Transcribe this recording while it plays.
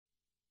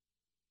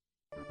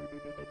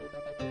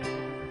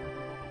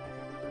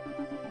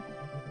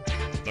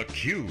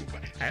theCUBE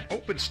at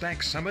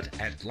Openstack Summit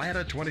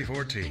Atlanta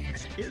 2014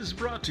 is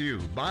brought to you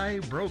by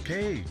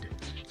Brocade.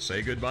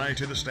 Say goodbye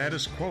to the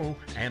status quo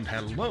and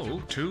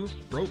hello to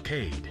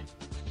Brocade.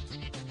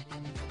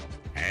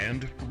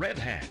 And Red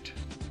Hat.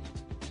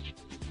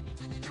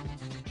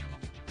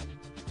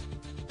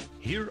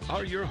 Here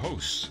are your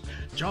hosts,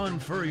 John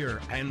Furrier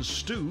and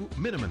Stu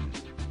Miniman.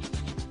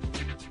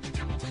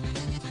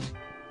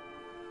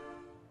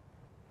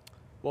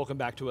 Welcome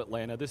back to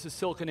Atlanta. This is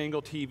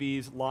SiliconANGLE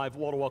TV's live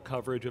wall-to-wall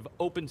coverage of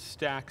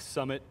OpenStack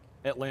Summit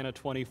Atlanta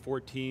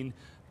 2014.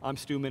 I'm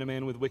Stu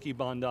Miniman with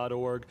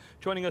wikibon.org.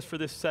 Joining us for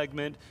this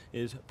segment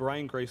is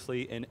Brian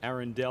Gracely and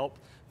Aaron Delp,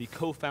 the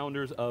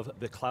co-founders of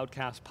the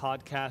Cloudcast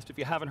podcast. If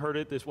you haven't heard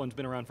it, this one's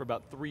been around for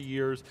about 3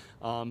 years.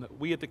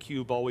 We at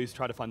theCUBE always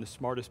try to find the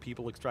smartest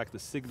people, extract the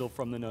signal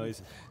from the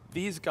noise.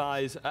 These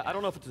guys, I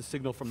don't know if it's a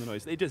signal from the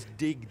noise, they just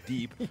dig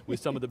deep with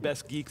some of the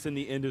best geeks in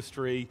the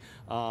industry.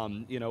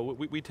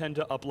 We tend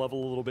to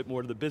up-level a little bit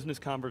more to the business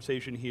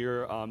conversation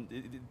here.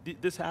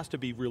 This has to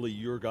be really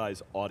your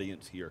guys'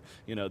 audience here.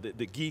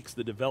 The geeks,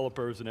 the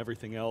developers, and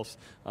everything else.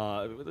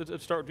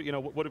 Let's start,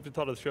 what have you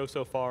thought of the show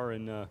so far?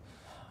 And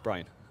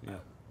Brian. Yeah.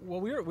 Well,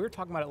 we were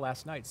talking about it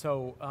last night.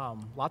 So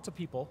lots of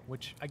people,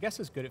 which I guess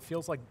is good. It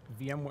feels like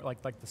VMware,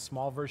 like the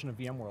small version of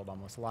VMworld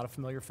almost. A lot of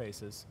familiar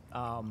faces.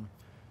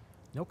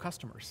 No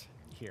customers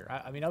here.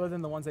 I mean, other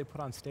than the ones they put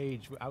on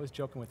stage. I was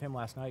joking with him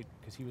last night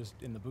because he was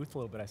in the booth a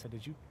little bit. I said,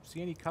 "Did you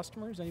see any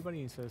customers?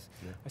 Anybody?" And he says,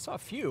 yeah. "I saw a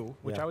few,"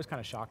 which I was kind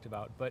of shocked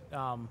about. But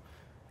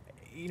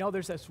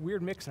there's this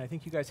weird mix, and I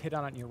think you guys hit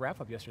on it in your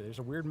wrap-up yesterday. There's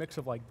a weird mix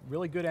of like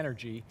really good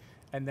energy,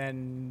 and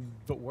then,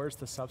 but where's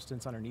the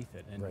substance underneath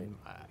it? And right.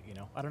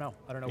 I don't know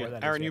where that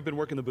is. Aaron, you've been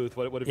working the booth.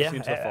 What have you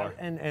seen so far?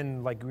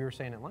 And like we were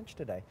saying at lunch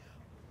today,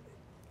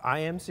 I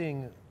am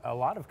seeing a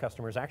lot of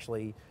customers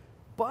actually,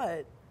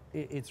 but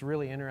it's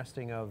really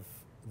interesting of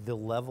the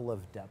level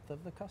of depth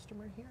of the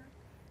customer here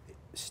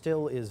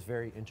still is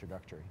very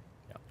introductory.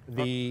 Yeah.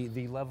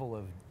 The level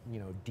of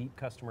deep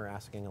customer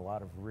asking a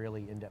lot of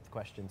really in-depth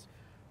questions,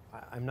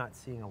 I'm not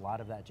seeing a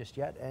lot of that just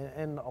yet,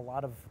 and a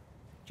lot of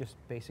just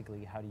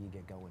basically how do you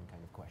get going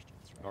kind of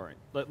questions. Right? All right,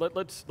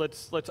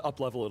 let's up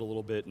level it a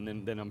little bit,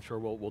 and then I'm sure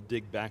we'll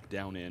dig back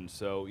down in.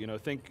 So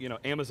think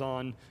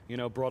Amazon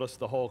brought us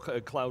the whole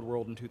cloud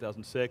world in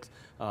 2006.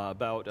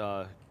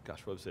 About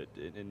gosh, what was it?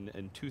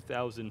 In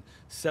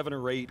 2007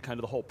 or 8, kind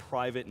of the whole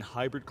private and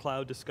hybrid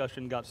cloud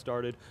discussion got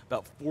started.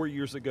 About 4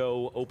 years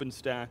ago,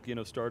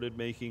 OpenStack started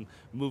making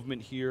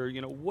movement here.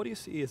 What do you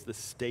see as the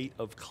state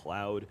of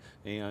cloud,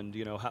 and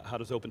how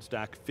does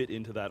OpenStack fit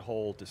into that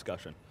whole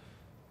discussion?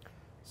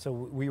 So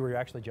we were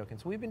actually joking.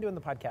 So we've been doing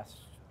the podcast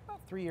about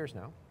 3 years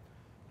now.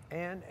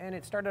 And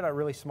it started out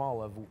really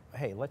small of,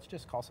 hey, let's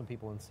just call some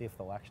people and see if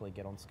they'll actually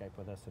get on Skype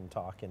with us and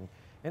talk. And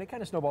it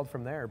kind of snowballed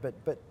from there. But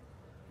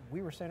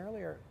we were saying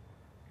earlier,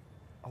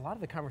 a lot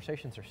of the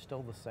conversations are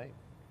still the same.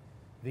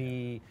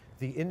 The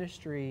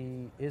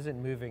industry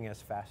isn't moving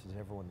as fast as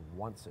everyone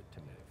wants it to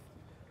move.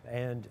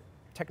 And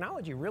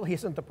technology really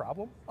isn't the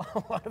problem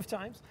a lot of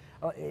times.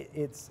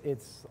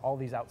 It's all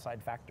these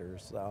outside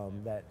factors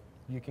that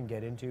you can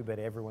get into, but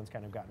everyone's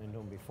kind of gotten into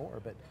them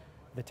before. But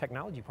the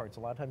technology part's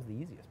a lot of times the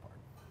easiest part.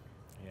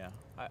 Yeah,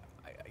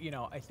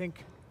 I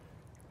think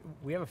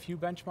we have a few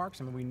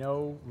benchmarks. I mean, we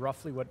know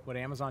roughly what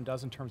Amazon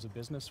does in terms of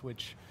business,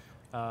 which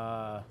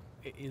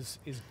is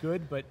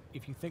good, but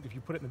if you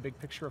put it in the big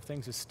picture of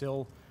things, is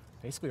still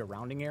basically a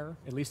rounding error,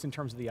 at least in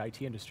terms of the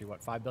IT industry.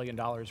 What, $5 billion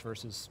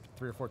versus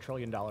 $3 or $4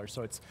 trillion?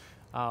 So it's,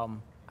 I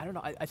don't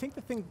know. I think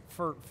the thing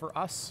for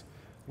us,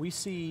 we've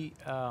seen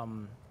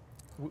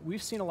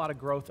a lot of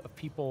growth of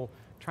people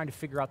trying to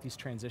figure out these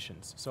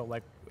transitions. So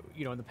like,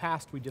 in the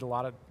past we did a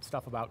lot of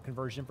stuff about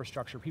converged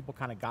infrastructure. People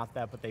kind of got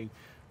that, but they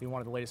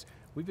wanted the latest.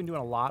 We've been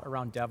doing a lot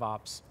around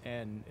DevOps,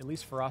 and at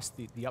least for us,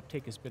 the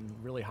uptake has been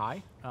really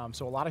high.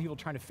 So a lot of people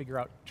trying to figure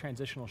out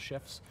transitional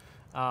shifts.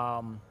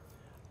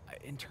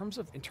 In terms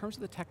of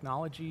the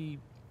technology,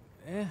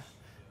 it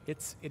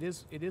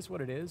is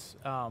what it is.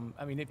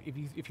 I mean,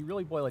 if you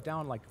really boil it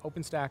down, like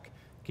OpenStack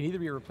can either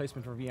be a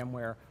replacement for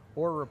VMware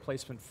or a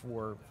replacement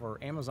for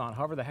Amazon,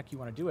 however the heck you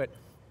want to do it.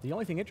 The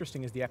only thing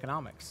interesting is the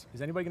economics.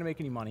 Is anybody going to make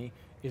any money?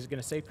 Is it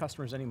going to save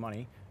customers any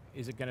money?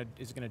 Is it going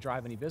to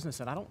drive any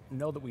business? And I don't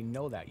know that we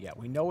know that yet.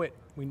 We know what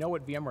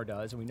VMware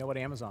does, and we know what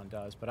Amazon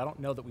does, but I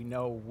don't know that we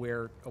know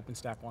where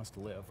OpenStack wants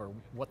to live or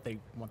what they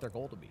want their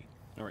goal to be.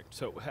 All right,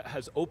 so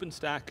has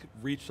OpenStack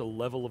reached a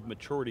level of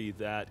maturity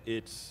that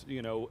it's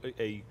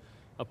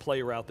a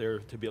player out there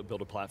to be able to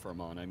build a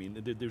platform on? I mean,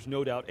 there's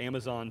no doubt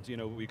Amazon's,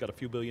 we've got a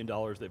few $1 billion,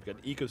 they've got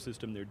an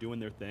ecosystem, they're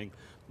doing their thing.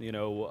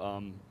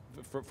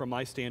 From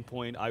my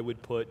standpoint, I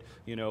would put,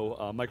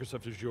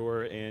 Microsoft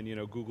Azure and,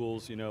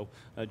 Google's,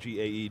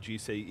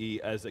 GCE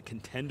as a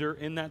contender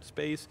in that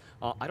space.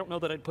 I don't know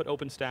that I'd put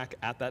OpenStack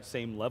at that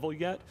same level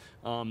yet.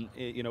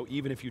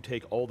 Even if you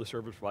take all the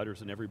service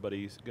providers and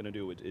everybody's going to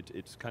do it,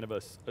 it's kind of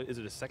is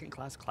it a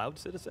second-class cloud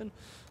citizen?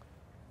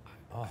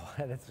 Oh,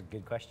 that's a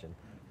good question.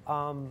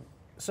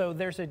 So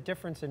there's a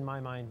difference in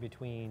my mind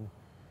between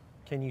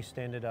can you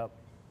stand it up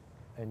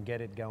and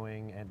get it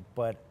going?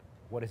 But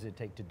what does it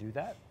take to do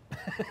that?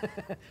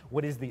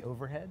 What is the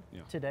overhead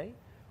today?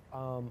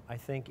 I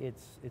think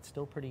it's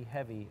still pretty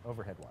heavy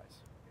overhead-wise.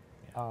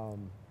 Yeah.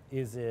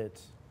 Is it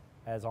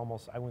as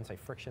almost, I wouldn't say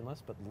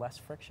frictionless, but less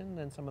friction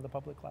than some of the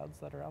public clouds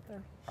that are out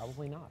there?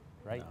 Probably not,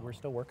 right? No. We're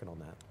still working on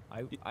that.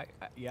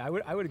 I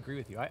would agree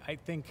with you. I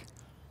think,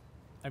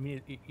 I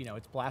mean,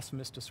 it's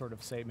blasphemous to sort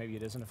of say maybe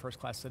it isn't a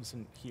first-class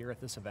citizen here at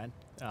this event,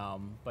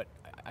 but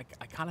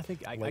I kind of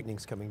think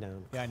Lightning's coming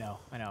down. Yeah, I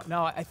know.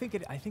 No, I think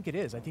it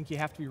is. I think you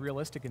have to be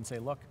realistic and say,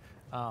 look,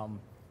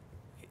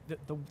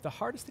 the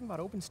hardest thing about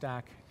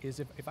OpenStack is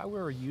if I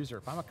were a user,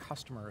 if I'm a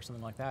customer or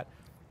something like that,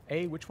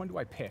 which one do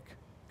I pick?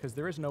 Because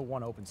there is no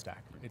one OpenStack.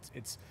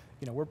 It's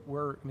I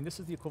mean, this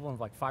is the equivalent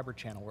of like Fiber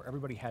Channel where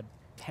everybody had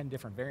 10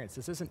 different variants.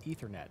 This isn't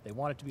Ethernet. They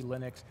want it to be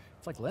Linux.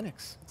 It's like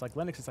Linux.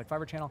 It's like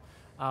Fiber Channel.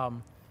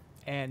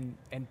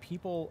 And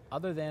people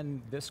other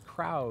than this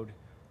crowd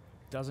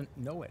doesn't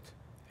know it.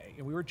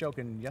 And we were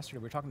joking yesterday,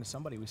 we were talking to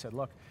somebody, we said,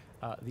 look,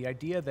 the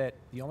idea that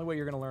the only way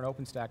you're going to learn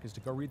OpenStack is to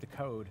go read the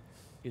code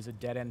is a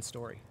dead-end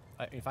story.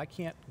 If I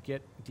can't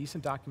get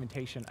decent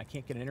documentation, I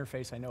can't get an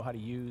interface I know how to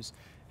use,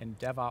 and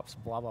DevOps,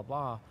 blah, blah,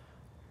 blah,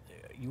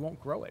 you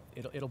won't grow it.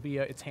 It'll be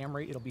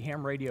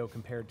ham radio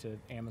compared to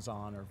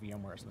Amazon or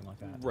VMware or something like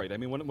that. Right. I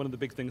mean, one of the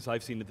big things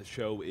I've seen at the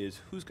show is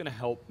who's going to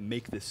help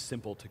make this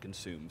simple to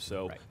consume.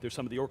 So there's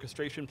some of the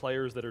orchestration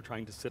players that are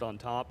trying to sit on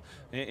top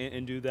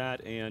and do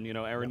that. And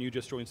Aaron, you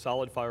just joined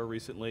SolidFire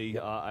recently.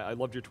 I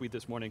loved your tweet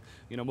this morning.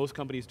 Most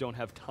companies don't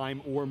have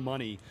time or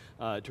money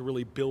to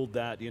really build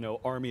that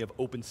army of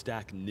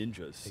OpenStack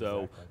ninjas.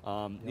 So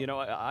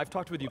I've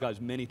talked with you guys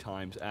many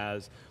times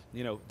as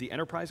the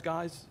enterprise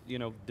guys.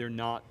 They're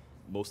not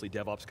mostly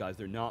DevOps guys,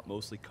 they're not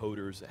mostly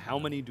coders. How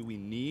many do we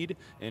need,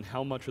 and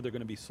how much are there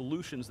going to be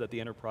solutions that the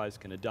enterprise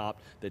can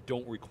adopt that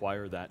don't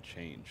require that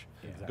change?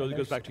 Yeah. It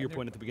goes back to your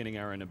point at the beginning,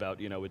 Aaron,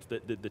 about it's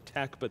the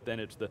tech, but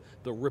then it's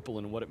the ripple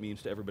and what it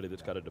means to everybody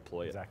that's got to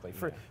deploy it. Exactly.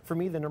 For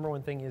me, the number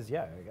one thing is,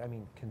 I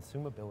mean,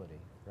 consumability,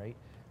 right?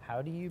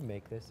 How do you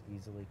make this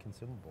easily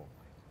consumable?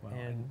 Well,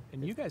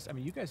 and you guys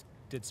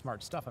did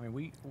smart stuff. I mean,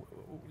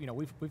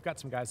 we've got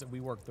some guys that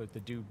we work with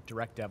that do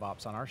direct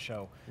DevOps on our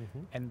show,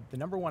 and the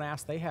number one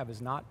ask they have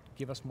is not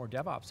give us more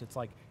DevOps. It's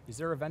like, is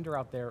there a vendor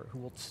out there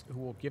who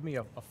will give me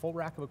a full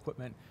rack of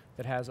equipment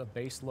that has a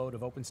base load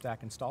of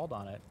OpenStack installed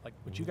on it? Like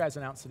what you guys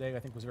announced today, I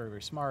think was very,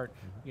 very smart.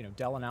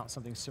 Dell announced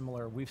something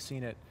similar. We've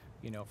seen it,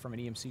 from an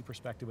EMC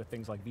perspective with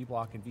things like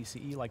vBlock and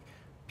VCE. Like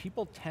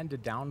people tend to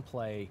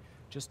downplay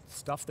just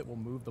stuff that will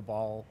move the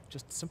ball,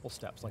 just simple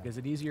steps. Like, is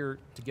it easier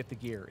to get the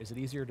gear? Is it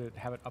easier to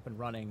have it up and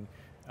running?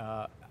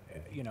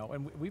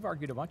 And we've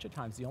argued a bunch of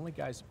times, the only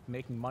guys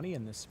making money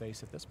in this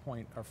space at this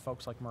point are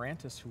folks like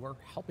Mirantis who are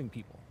helping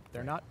people.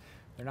 They're not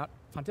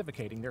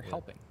pontificating, they're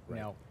helping.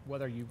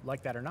 Whether you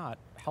like that or not,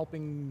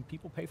 helping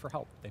people pay for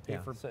help. They pay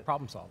for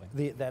problem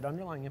solving. That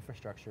underlying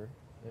infrastructure,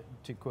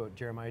 to quote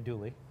Jeremiah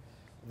Dooley,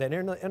 that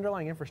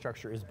underlying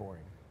infrastructure is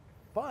boring,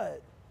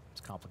 but it's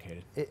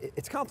complicated.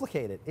 It's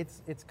complicated.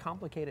 It's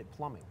complicated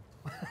plumbing,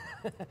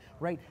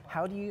 right?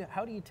 How do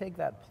you take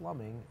that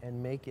plumbing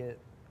and make it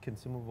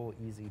consumable,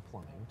 easy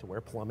plumbing to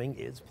where plumbing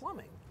is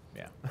plumbing?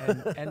 Yeah,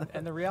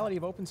 and the reality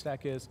of OpenStack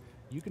is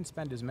you can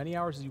spend as many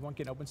hours as you want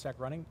getting OpenStack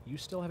running. You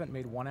still haven't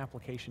made one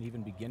application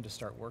even begin to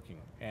start working.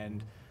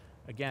 And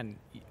again,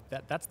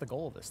 that's the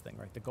goal of this thing,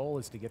 right? The goal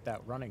is to get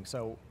that running.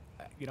 So,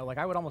 like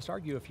I would almost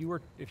argue if you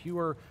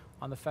were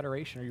on the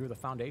federation or you were the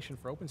foundation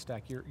for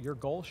OpenStack, your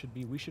goal should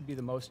be, we should be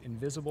the most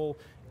invisible,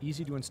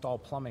 easy to install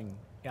plumbing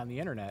on the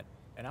internet,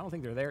 and I don't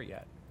think they're there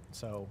yet.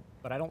 So,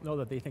 but I don't know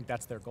that they think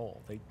that's their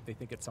goal. They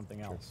think it's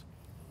something else.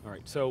 All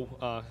right,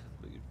 so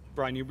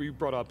Brian, you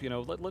brought up,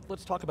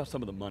 let's talk about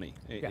some of the money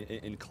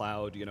in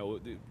cloud.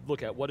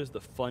 Look at what is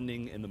the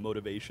funding and the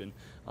motivation.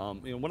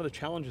 One of the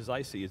challenges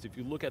I see is if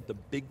you look at the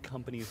big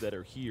companies that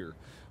are here,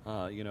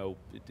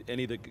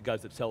 any of the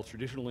guys that sell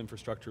traditional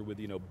infrastructure with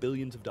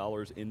billions of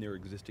dollars in their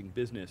existing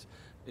business,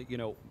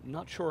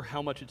 not sure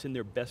how much it's in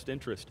their best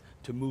interest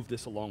to move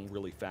this along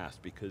really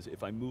fast, because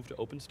if I move to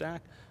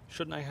OpenStack,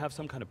 shouldn't I have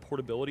some kind of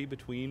portability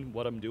between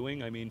what I'm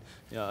doing? I mean,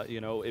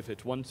 if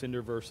it's one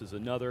Cinder versus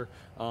another,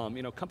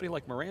 company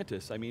like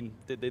Mirantis, I mean,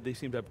 they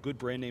seem to have good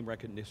brand name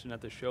recognition at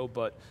the show,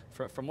 but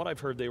from what I've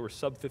heard, they were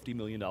sub $50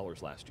 million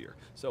last year.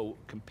 So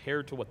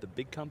compared to what the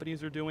big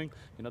companies are doing,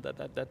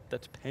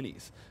 that's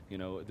pennies.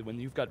 When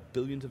you've got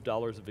billions of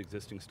dollars of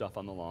existing stuff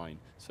on the line.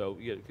 So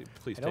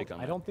please take on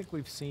that. I don't think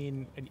we've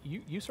seen, and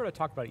you sort of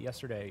talked about it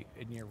yesterday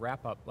in your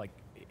wrap up, like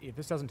if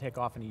this doesn't take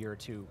off in a year or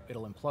two,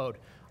 it'll implode.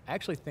 I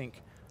actually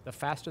think the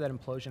faster that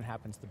implosion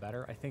happens, the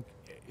better. I think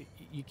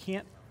you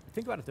can't,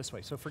 think about it this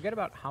way. So forget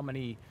about how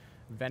many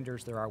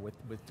vendors there are with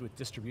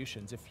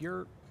distributions. If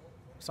you're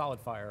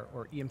SolidFire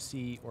or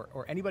EMC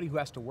or anybody who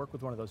has to work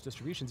with one of those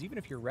distributions, even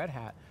if you're Red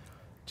Hat,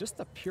 just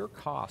the pure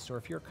cost, or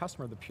if you're a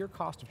customer, the pure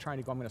cost of trying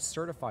to go, I'm going to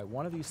certify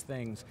one of these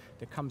things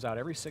that comes out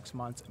every 6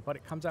 months, but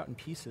it comes out in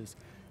pieces,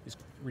 is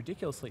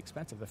ridiculously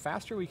expensive. The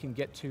faster we can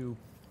get to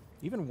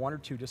even one or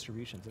two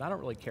distributions, and I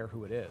don't really care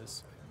who it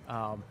is,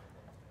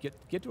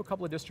 get to a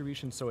couple of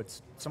distributions so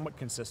it's somewhat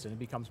consistent. It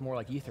becomes more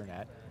like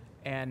Ethernet,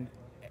 and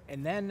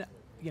then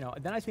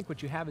then I think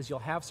what you have is you'll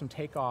have some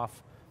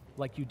takeoff,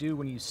 like you do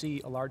when you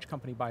see a large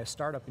company buy a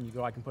startup and you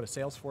go, I can put a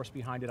sales force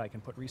behind it, I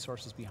can put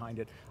resources behind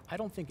it. I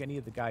don't think any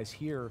of the guys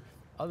here,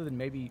 other than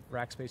maybe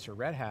Rackspace or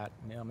Red Hat,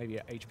 maybe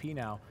HP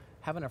now,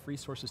 have enough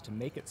resources to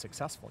make it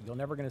successful. You're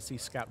never going to see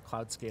Scout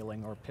Cloud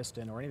Scaling or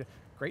Piston or anything.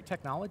 Great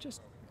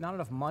technologists, not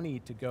enough money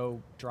to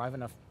go drive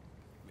enough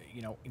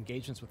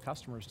engagements with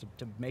customers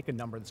to make a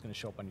number that's going to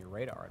show up on your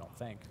radar, I don't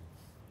think.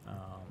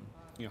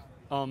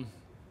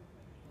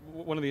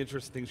 One of the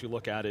interesting things you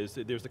look at is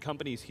that there's the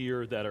companies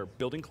here that are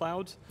building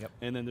clouds,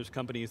 and then there's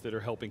companies that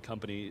are helping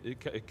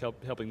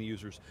the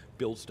users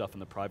build stuff on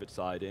the private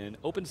side.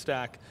 And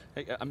OpenStack,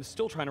 I'm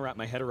still trying to wrap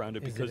my head around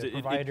it because is it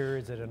a provider?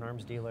 Is it an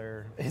arms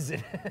dealer? Is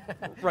it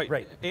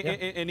right?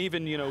 And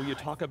even you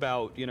talk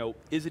about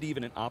is it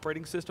even an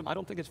operating system? I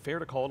don't think it's fair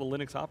to call it a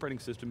Linux operating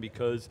system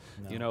because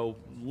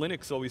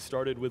Linux always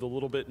started with a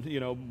little bit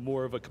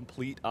more of a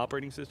complete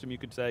operating system. You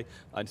could say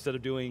instead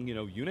of doing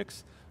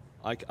Unix.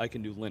 I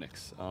can do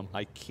Linux.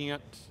 I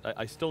can't,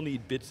 I still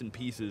need bits and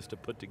pieces to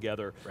put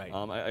together. Right.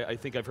 I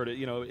think I've heard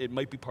it, it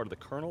might be part of the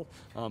kernel,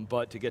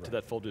 but to get to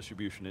that full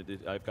distribution,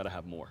 I've got to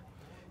have more.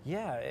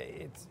 Yeah,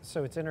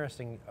 it's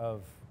interesting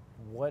of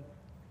what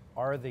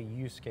are the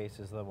use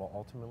cases that will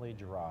ultimately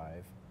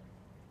drive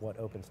what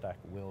OpenStack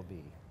will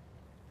be.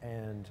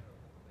 And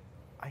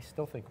I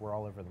still think we're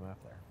all over the map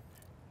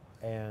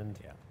there. And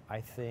I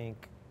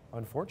think,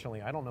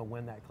 unfortunately, I don't know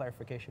when that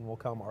clarification will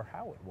come or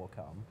how it will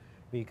come.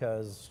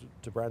 Because,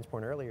 to Brian's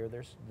point earlier,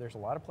 there's a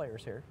lot of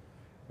players here.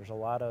 There's a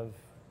lot of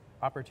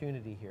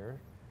opportunity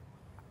here.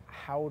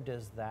 How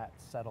does that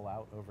settle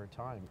out over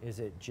time? Is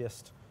it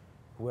just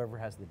whoever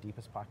has the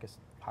deepest pockets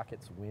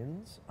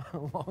wins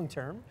long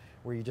term,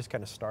 where you just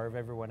kind of starve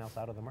everyone else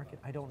out of the market?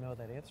 I don't know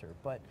that answer,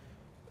 but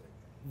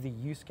the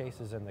use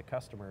cases and the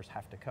customers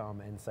have to come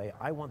and say,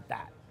 I want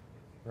that,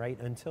 right?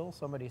 Until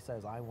somebody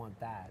says, I want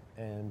that,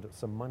 and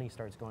some money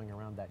starts going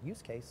around that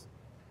use case,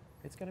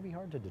 it's going to be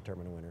hard to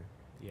determine a winner.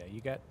 Yeah,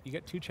 you get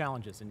two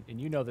challenges, and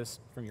you know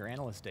this from your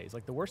analyst days.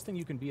 Like the worst thing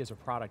you can be as a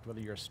product, whether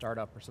you're a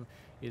startup or something,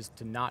 is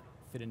to not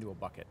fit into a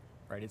bucket,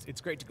 right?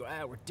 It's great to go,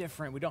 we're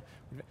different,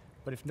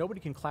 but if nobody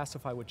can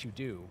classify what you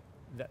do,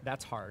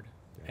 that's hard.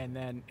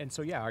 Yeah. And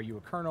so are you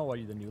a kernel? Are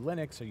you the new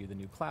Linux? Are you the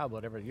new cloud?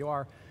 Whatever you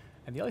are.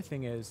 And the other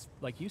thing is,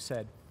 like you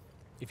said,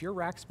 if you're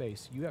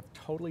Rackspace, you have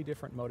totally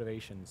different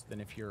motivations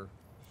than if you're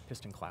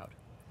Piston Cloud.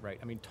 Right,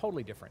 I mean,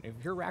 totally different. If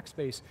you're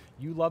Rackspace,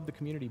 you love the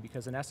community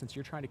because in essence,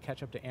 you're trying to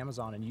catch up to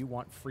Amazon and you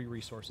want free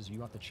resources, you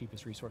want the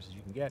cheapest resources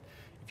you can get.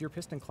 If you're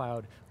Piston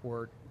Cloud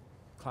or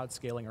Cloud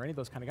Scaling or any of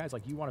those kind of guys,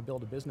 like you want to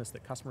build a business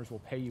that customers will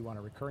pay you on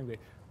a recurring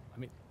basis. I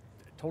mean,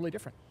 totally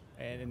different.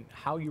 And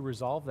how you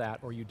resolve that,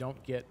 or you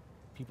don't get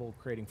people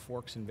creating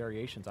forks and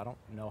variations, I don't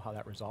know how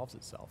that resolves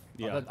itself.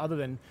 Yeah. Other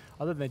than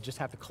they just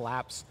have to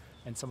collapse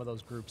and some of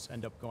those groups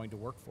end up going to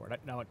work for it.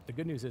 Now, the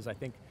good news is I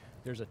think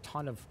there's a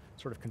ton of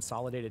sort of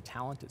consolidated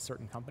talent at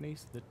certain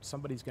companies that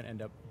somebody's going to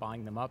end up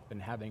buying them up and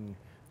having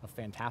a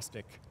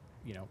fantastic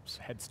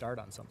head start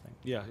on something.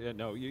 Yeah,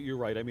 no, you're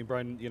right. I mean,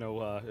 Brian,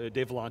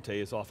 Dave Vellante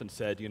has often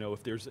said,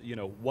 if there's,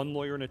 one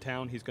lawyer in a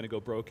town, he's going to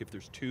go broke. If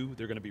there's two,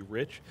 they're going to be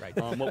rich. Right.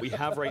 What we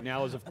have right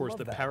now is, of course,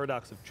 the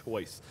paradox of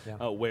choice,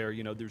 where,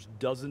 there's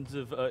dozens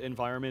of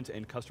environments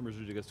and customers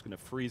are just going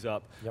to freeze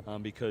up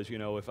because,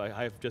 if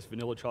I have just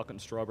vanilla chocolate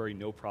and strawberry,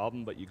 no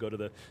problem, but you go to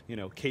the,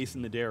 case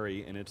in the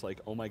dairy and it's like,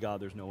 oh my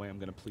God, there's no way I'm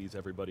going to please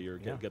everybody or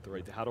get the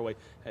right, how do I,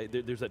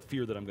 there's that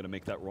fear that I'm going to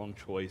make that wrong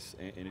choice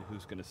and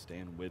who's going to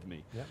stand with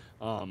me. Yep.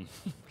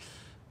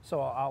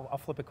 So I'll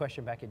flip a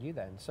question back at you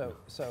then. So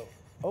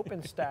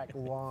OpenStack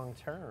long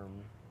term,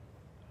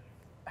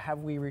 have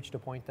we reached a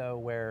point though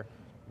where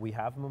we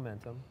have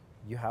momentum,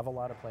 you have a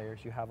lot of players,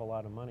 you have a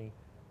lot of money,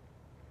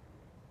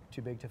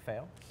 too big to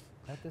fail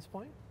at this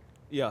point?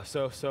 Yeah,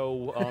 so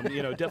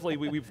definitely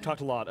we've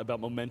talked a lot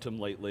about momentum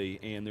lately,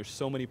 and there's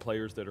so many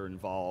players that are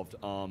involved.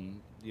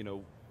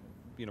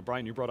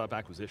 Brian, you brought up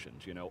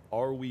acquisitions.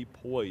 Are we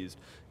poised?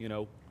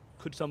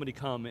 Could somebody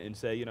come and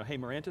say, hey,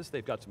 Mirantis,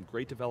 they've got some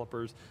great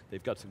developers,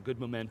 they've got some good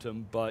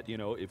momentum, but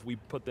if we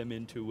put them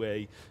into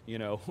a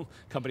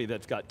company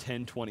that's got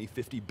 10, 20,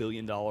 $50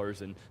 billion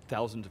and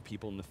thousands of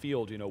people in the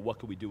field, what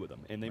could we do with them?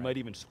 And they might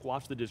even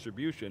squash the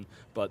distribution,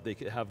 but they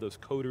could have those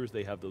coders,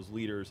 they have those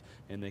leaders,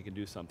 and they can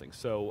do something.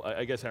 So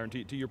I guess, Aaron,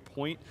 to your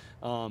point,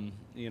 I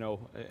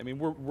mean,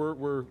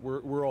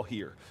 we're all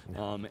here,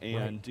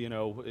 and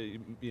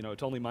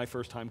it's only my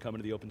first time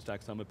coming to the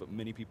OpenStack Summit, but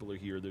many people are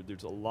here.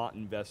 There's a lot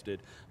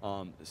invested.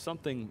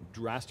 Something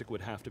drastic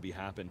would have to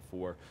happen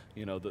for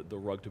the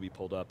rug to be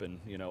pulled up and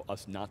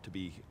us not to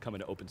be coming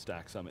to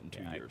OpenStack Summit in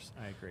 2 years.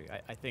 I agree.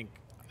 I think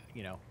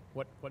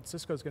what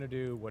Cisco's going to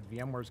do, what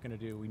VMware's going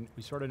to do,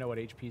 we sort of know what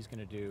HP's going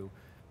to do,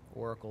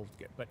 Oracle,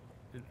 but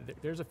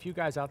there's a few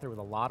guys out there with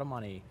a lot of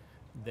money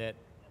that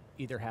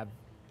either have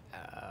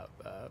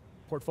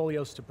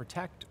portfolios to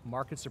protect,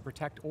 markets to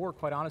protect, or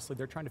quite honestly,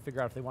 they're trying to figure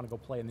out if they want to go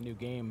play in the new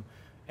game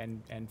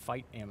and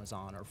fight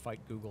Amazon or fight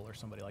Google or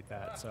somebody like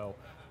that. So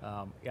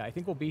yeah, I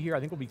think we'll be here. I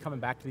think we'll be coming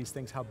back to these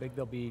things. How big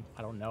they'll be,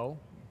 I don't know,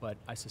 but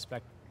I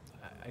suspect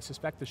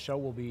the show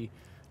will be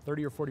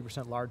 30 or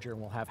 40% larger,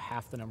 and we'll have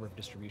half the number of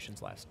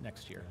distributions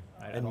next year.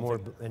 And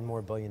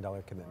more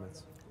billion-dollar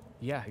commitments.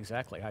 Yeah,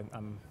 exactly.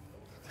 I'm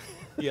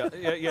Yeah.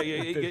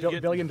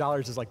 $1 billion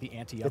is like the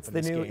ante up in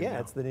this game. Yeah,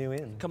 it's the new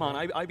in. Come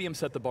on, IBM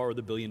set the bar with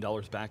 $1 billion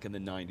back in the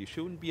 90s.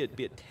 Shouldn't be at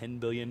 $10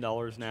 billion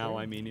now? Sure.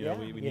 I mean,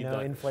 we need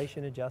that.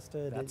 Inflation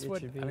adjusted. That's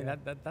what I mean.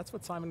 That's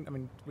what Simon. I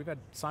mean, we've had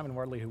Simon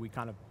Wardley, who we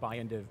kind of buy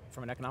into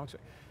from an economics.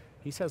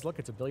 He says, look,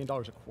 it's $1 billion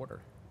a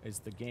quarter is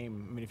the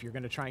game. I mean, if you're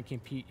going to try and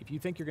compete, if you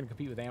think you're going to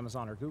compete with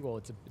Amazon or Google,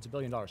 it's $1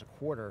 billion a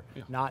quarter,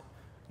 not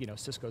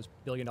Cisco's $1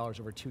 billion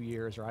over 2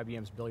 years or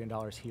IBM's $1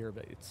 billion here,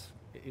 but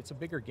it's a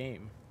bigger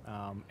game.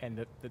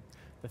 And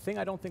the thing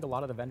I don't think a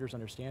lot of the vendors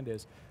understand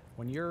is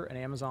when you're an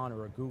Amazon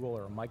or a Google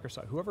or a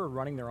Microsoft, whoever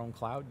running their own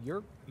cloud,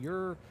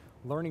 your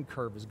learning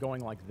curve is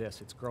going like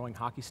this. It's growing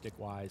hockey stick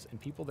wise, and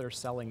people that are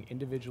selling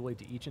individually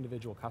to each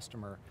individual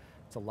customer,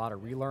 it's a lot of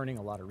relearning,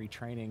 a lot of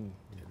retraining.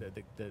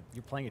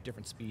 You're playing at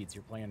different speeds.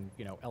 You're playing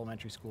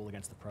elementary school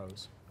against the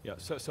pros. Yeah,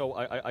 so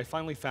I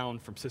finally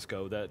found from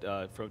Cisco that,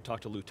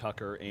 talked to Lou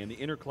Tucker, and the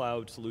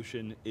intercloud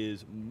solution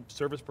is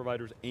service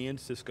providers and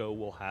Cisco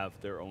will have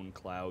their own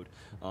cloud.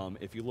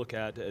 If you look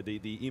at the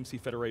EMC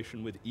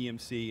Federation with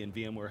EMC and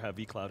VMware have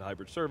vCloud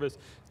hybrid service,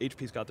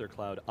 HP's got their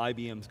cloud,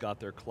 IBM's got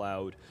their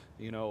cloud.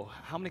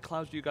 How many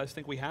clouds do you guys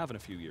think we have in a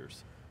few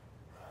years?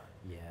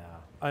 Yeah,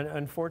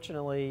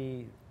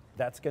 unfortunately,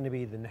 that's going to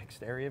be the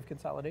next area of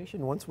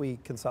consolidation. Once we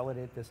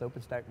consolidate this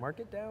OpenStack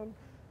market down,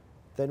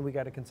 then we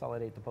got to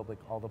consolidate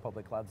all the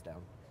public clouds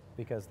down,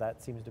 because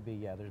that seems to be,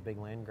 there's a big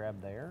land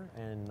grab there,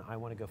 and I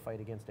want to go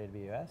fight against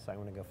AWS, I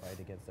want to go fight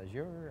against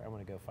Azure, I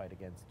want to go fight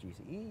against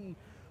GCE,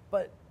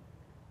 but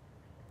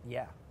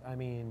yeah, I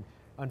mean,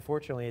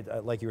 unfortunately,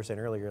 like you were saying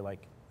earlier,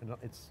 like,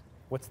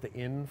 what's the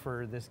in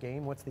for this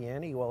game? What's the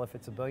ante? Well, if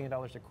it's $1 billion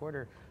a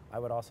quarter, I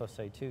would also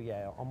say too,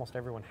 almost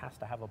everyone has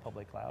to have a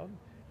public cloud,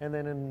 and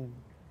then in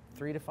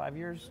 3 to 5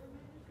 years,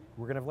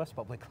 we're going to have less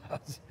public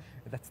clouds.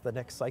 That's the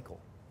next cycle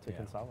to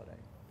consolidate.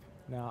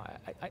 No,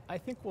 I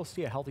think we'll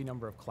see a healthy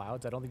number of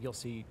clouds. I don't think you'll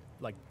see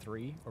like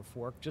 3 or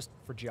 4, just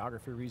for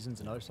geography reasons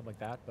and other stuff like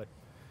that. But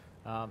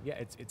yeah,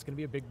 it's going to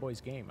be a big boys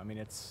game. I mean,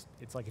 it's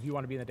like if you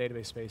want to be in the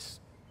database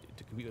space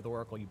to compete with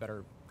Oracle, you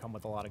better come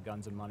with a lot of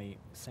guns and money.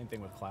 Same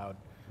thing with cloud.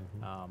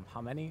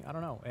 How many? I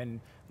don't know.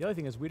 And the other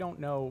thing is we don't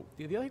know.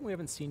 The other thing we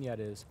haven't seen yet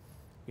is,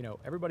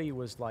 everybody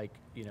was like,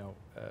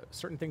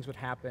 certain things would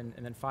happen,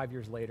 and then 5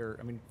 years later,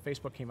 I mean,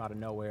 Facebook came out of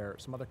nowhere.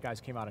 Some other guys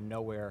came out of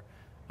nowhere.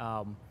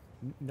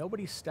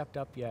 Nobody stepped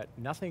up yet.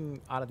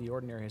 Nothing out of the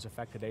ordinary has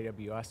affected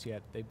AWS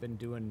yet. They've been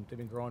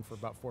growing for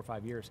about 4 or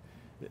 5 years.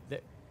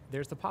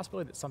 There's the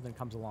possibility that something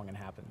comes along and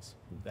happens.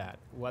 That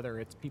whether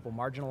it's people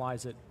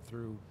marginalize it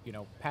through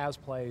PaaS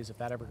plays, if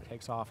that ever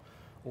takes off,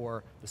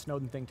 or the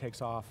Snowden thing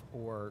takes off,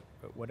 or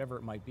whatever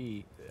it might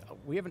be,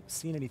 we haven't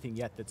seen anything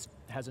yet that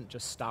hasn't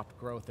just stopped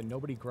growth, and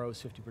nobody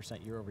grows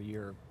 50% year over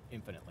year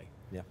infinitely.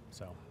 Yeah.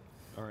 So.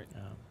 All right.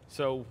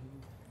 So.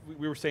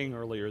 We were saying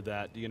earlier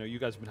that you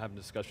guys have been having a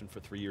discussion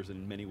for 3 years, and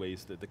in many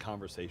ways the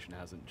conversation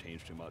hasn't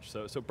changed too much.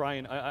 So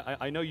Brian,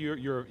 I know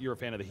you're a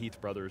fan of the Heath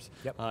brothers,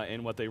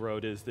 and what they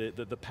wrote is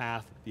the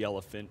path, the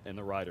elephant, and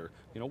the rider.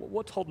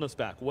 What's holding us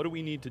back? What do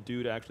we need to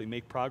do to actually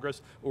make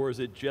progress, or is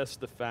it just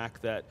the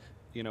fact that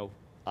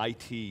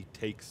IT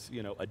takes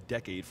a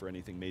decade for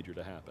anything major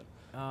to happen?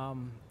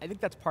 I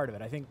think that's part of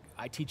it. I think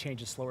IT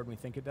changes slower than we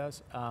think it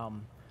does.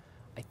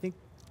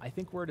 I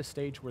think we're at a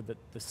stage where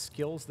the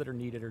skills that are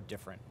needed are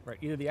different, right?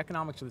 Either the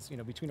economics of this,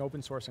 between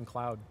open source and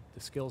cloud, the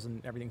skills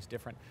and everything's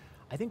different.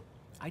 I think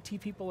IT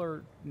people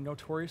are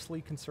notoriously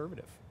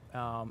conservative,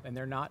 and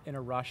they're not in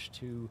a rush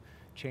to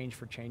change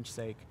for change's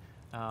sake.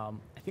 I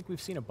think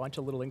we've seen a bunch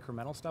of little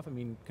incremental stuff. I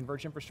mean,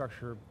 converged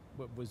infrastructure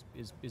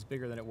is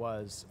bigger than it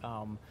was.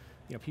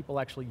 People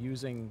actually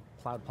using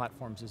cloud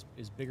platforms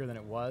is bigger than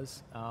it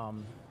was.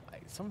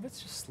 Some of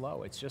it's just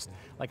slow. It's just,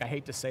 like, I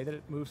hate to say that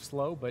it moves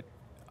slow, but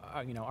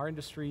our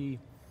industry,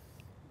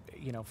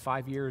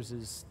 5 years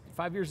is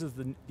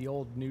the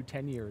old new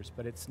 10 years,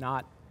 but it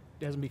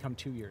hasn't become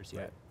 2 years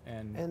yet.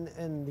 Right.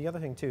 And the other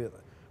thing too,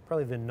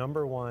 probably the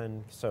number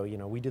one, so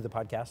we do the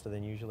podcast and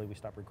then usually we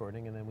stop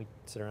recording and then we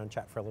sit around and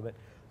chat for a little bit.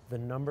 The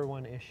number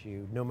one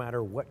issue, no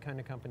matter what kind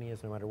of company it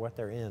is, no matter what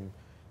they're in,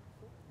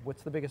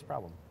 what's the biggest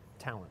problem?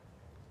 Talent.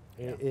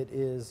 Yeah. It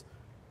is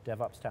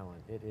DevOps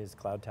talent, it is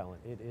cloud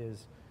talent, it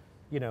is,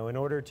 in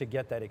order to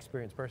get that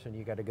experienced person,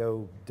 you got to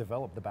go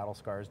develop the battle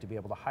scars to be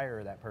able to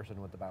hire that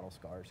person with the battle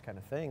scars kind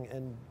of thing.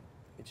 And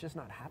it's just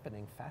not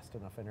happening fast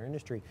enough in our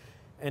industry.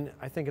 And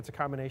I think it's a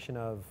combination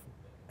of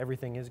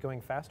everything is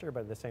going faster,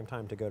 but at the same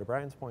time, to go to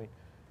Brian's point,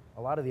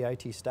 a lot of the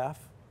IT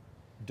staff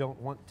don't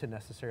want to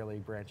necessarily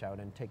branch out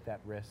and take that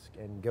risk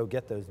and go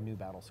get those new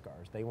battle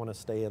scars. They want to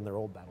stay in their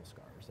old battle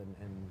scars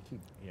and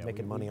keep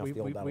making money off the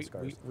old battle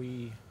scars.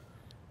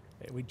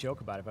 we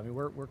joke about it, but I mean,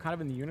 we're kind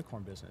of in the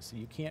unicorn business. So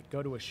you can't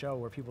go to a show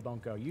where people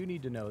don't go, you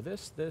need to know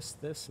this, this,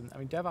 this, and I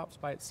mean, DevOps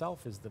by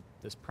itself is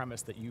this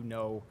premise that you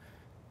know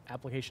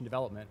application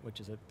development, which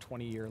is a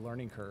 20-year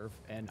learning curve,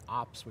 and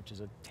ops, which is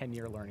a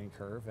 10-year learning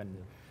curve, and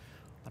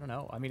I don't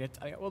know. I mean,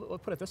 well,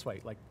 let's put it this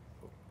way. Like,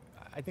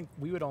 I think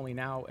we would only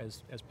now,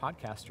 as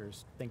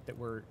podcasters, think that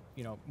we're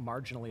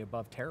marginally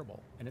above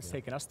terrible, and it's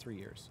taken us 3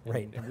 years,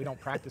 and we don't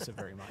practice it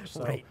very much.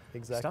 So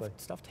exactly.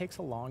 Stuff takes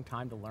a long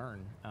time to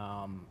learn.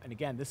 And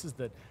again, this is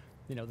the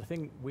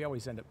thing we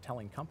always end up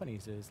telling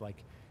companies is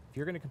like, if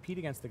you're going to compete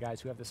against the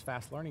guys who have this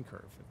fast learning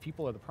curve, if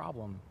people are the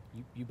problem,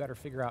 you better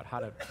figure out how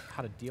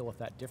to deal with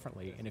that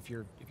differently. And if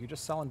you're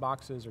just selling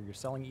boxes or you're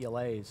selling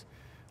ELAs,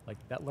 like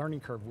that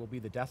learning curve will be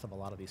the death of a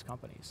lot of these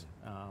companies,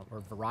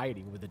 or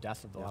variety will be the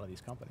death of a lot of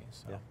these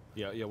companies. So.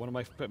 Yeah. One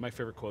of my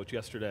favorite quotes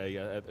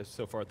yesterday,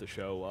 so far at the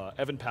show,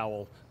 Evan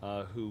Powell,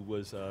 who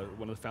was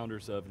one of the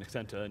founders of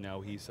Nexenta, and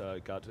now he's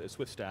got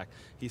SwiftStack.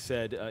 He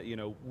said,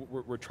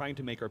 we're trying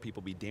to make our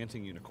people be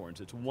dancing unicorns.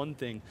 It's one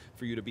thing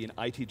for you to be an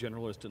IT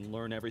generalist and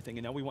learn everything,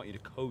 and now we want you to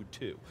code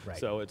too. Right.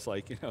 So it's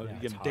like, you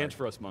can dance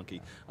for us, monkey.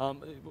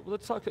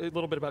 Let's talk a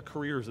little bit about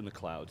careers in the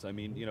clouds. I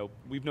mean,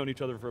 we've known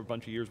each other for a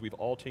bunch of years. We've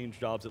all changed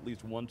jobs at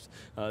least once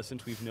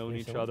since we've known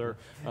each other.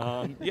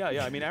 I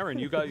mean, Aaron,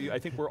 I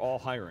think we're all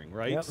hiring,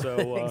 right? Yep.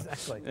 So,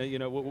 exactly.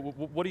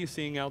 What are you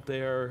seeing out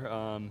there?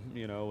 And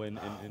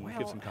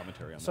give some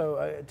commentary on that.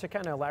 So to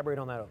kind of elaborate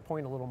on that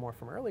point a little more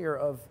from earlier,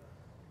 of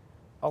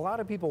a lot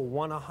of people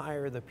want to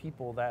hire the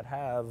people that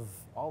have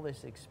all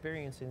this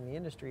experience in the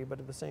industry, but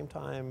at the same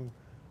time,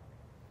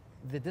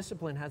 the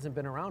discipline hasn't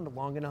been around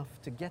long enough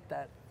to get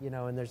that,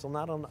 and there's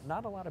not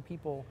a lot of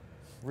people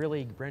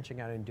really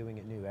branching out and doing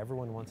it new.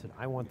 Everyone wants it.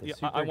 I want the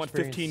super I want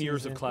 15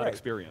 years of cloud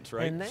experience,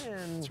 right? And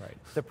then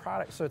the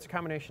product, so it's a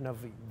combination of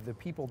the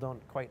people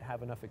don't quite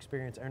have enough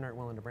experience and aren't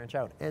willing to branch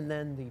out. And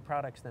then the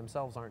products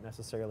themselves aren't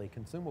necessarily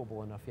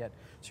consumable enough yet.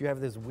 So you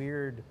have this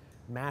weird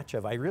match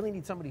of, I really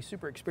need somebody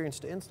super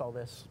experienced to install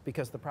this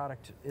because the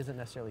product isn't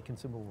necessarily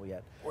consumable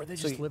yet. Or they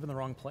just live in the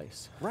wrong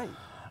place. Right.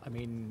 I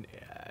mean,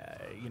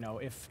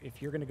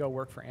 if you're going to go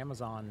work for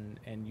Amazon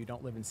and you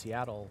don't live in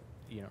Seattle,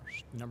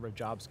 the number of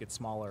jobs get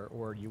smaller,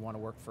 or you want to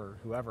work for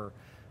whoever.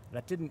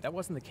 That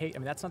wasn't the case. I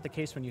mean, that's not the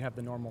case when you have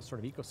the normal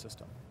sort of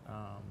ecosystem.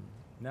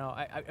 No,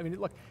 I mean,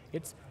 look,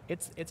 it's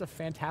a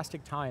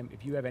fantastic time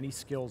if you have any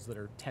skills that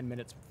are 10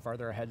 minutes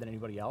farther ahead than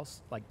anybody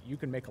else. Like, you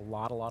can make a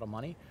lot of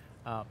money.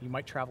 You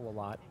might travel a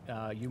lot.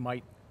 You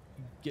might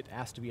get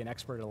asked to be an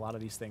expert at a lot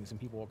of these things, and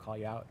people will call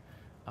you out.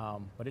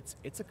 But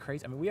it's a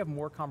crazy. I mean, we have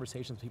more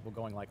conversations with people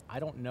going like, I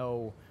don't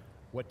know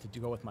what to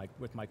do with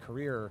my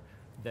career,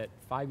 that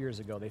 5 years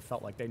ago they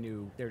felt like they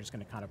knew they were just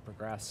going to kind of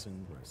progress.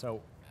 And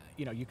so,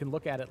 you can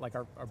look at it like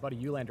our buddy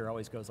Ulander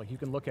always goes, like, you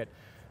can look at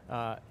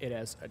it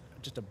as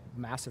just a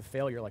massive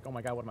failure, like, oh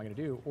my God, what am I going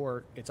to do?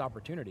 Or it's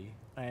opportunity.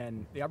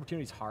 And the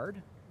opportunity's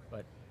hard,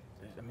 but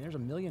I mean, there's a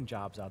million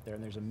jobs out there,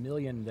 and there's a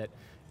million that,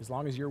 as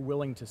long as you're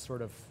willing to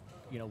sort of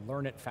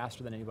learn it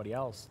faster than anybody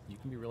else, you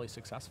can be really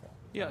successful.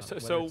 Yeah, whether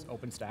it's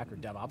Openstack or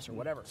DevOps or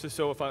whatever.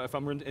 So if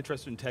I'm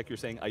interested in tech, you're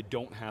saying I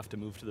don't have to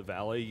move to the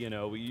Valley.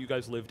 You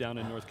guys live down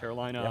in North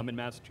Carolina. I'm in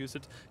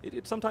Massachusetts.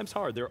 It's sometimes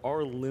hard. There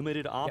are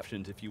limited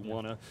options if you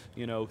want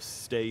to,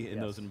 stay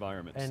in those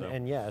environments.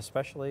 And yeah,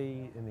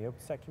 especially in the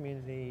Openstack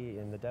community,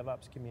 in the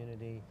DevOps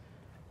community.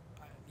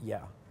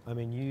 I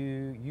mean,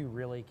 you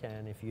really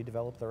can, if you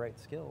develop the right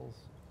skills,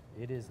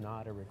 it is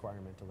not a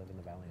requirement to live in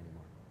the Valley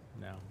anymore.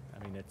 No,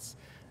 I mean, it's,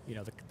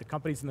 the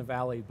company's in the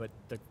Valley, but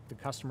the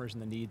customers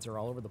and the needs are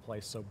all over the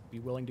place, so be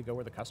willing to go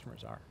where the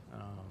customers are.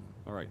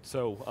 All right,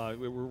 so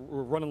we're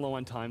running low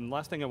on time.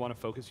 Last thing I want to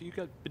focus, you've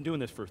been doing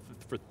this for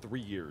 3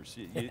 years.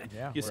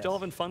 You still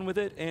having fun with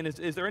it? And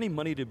is there any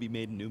money to be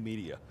made in new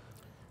media?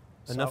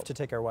 Enough to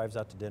take our wives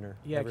out to dinner.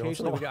 Yeah,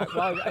 occasionally.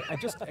 Well,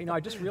 I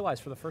just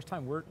realized for the first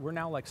time we're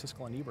now like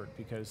Siskel and Ebert,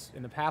 because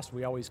in the past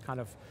we always kind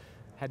of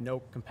had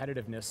no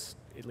competitiveness,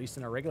 at least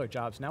in our regular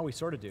jobs. Now we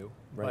sort of do.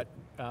 Right.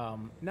 But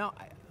no,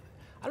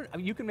 I don't. I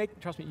mean,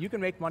 trust me, you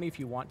can make money if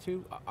you want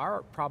to.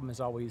 Our problem is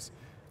always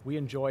we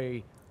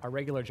enjoy our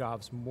regular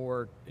jobs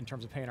more in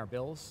terms of paying our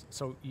bills.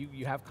 So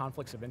you have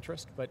conflicts of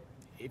interest, but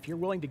if you're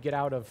willing to get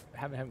out of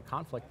having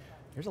conflict,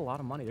 there's a lot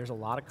of money. There's a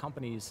lot of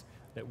companies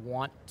that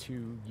want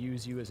to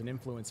use you as an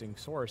influencing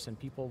source, and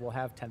people will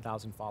have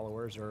 10,000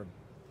 followers or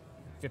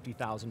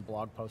 50,000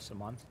 blog posts a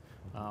month.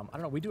 I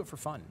don't know, we do it for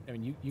fun. I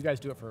mean, you guys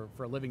do it for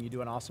a living. You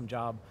do an awesome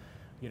job.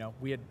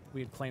 We had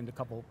claimed a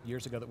couple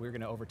years ago that we were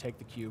going to overtake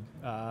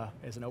theCUBE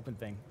as an open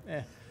thing.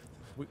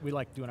 We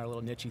like doing our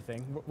little niche-y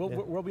thing.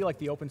 We'll be like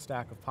the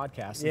Openstack of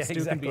podcasts, and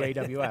Stu can be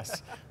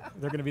AWS.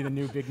 They're going to be the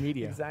new big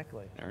media.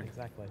 Exactly,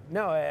 exactly.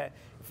 No,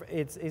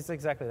 it's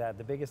exactly that.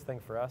 The biggest thing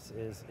for us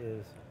is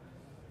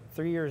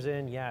 3 years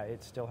in,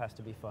 it still has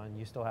to be fun.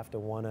 You still have to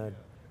want to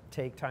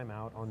take time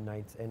out on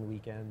nights and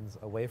weekends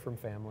away from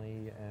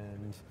family,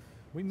 and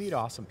we meet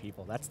awesome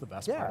people. That's the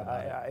best part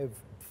about it.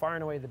 Far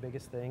and away the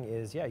biggest thing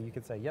is, you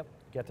could say, yep,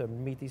 get to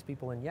meet these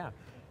people, and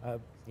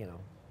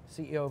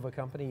CEO of a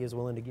company is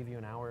willing to give you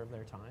an hour of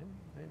their time,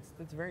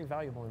 it's very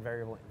valuable and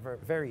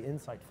very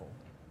insightful.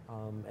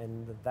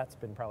 And that's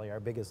been probably our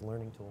biggest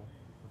learning tool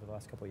over the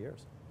last couple of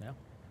years. Yeah.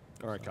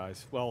 All right,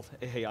 guys. Well,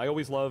 hey, I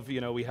always love,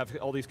 we have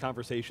all these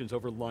conversations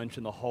over lunch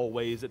in the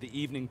hallways, at the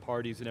evening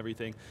parties and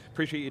everything.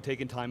 Appreciate you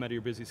taking time out of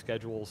your busy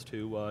schedules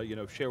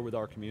to, share with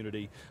our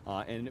community.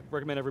 And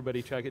recommend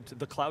everybody check it.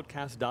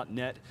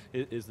 Thecloudcast.net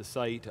is the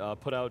site.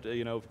 Put out,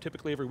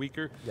 typically every week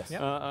yes.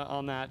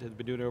 on that. Has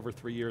been doing it over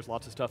 3 years,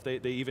 lots of stuff. They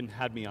even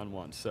had me on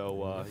once,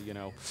 so,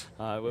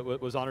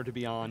 was honored to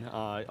be on.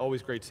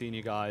 Always great seeing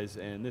you guys.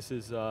 And this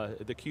is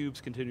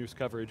theCUBE's continuous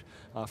coverage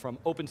from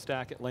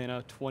OpenStack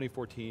Atlanta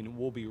 2014.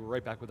 We'll be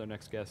right back with our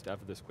next guest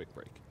after this quick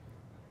break.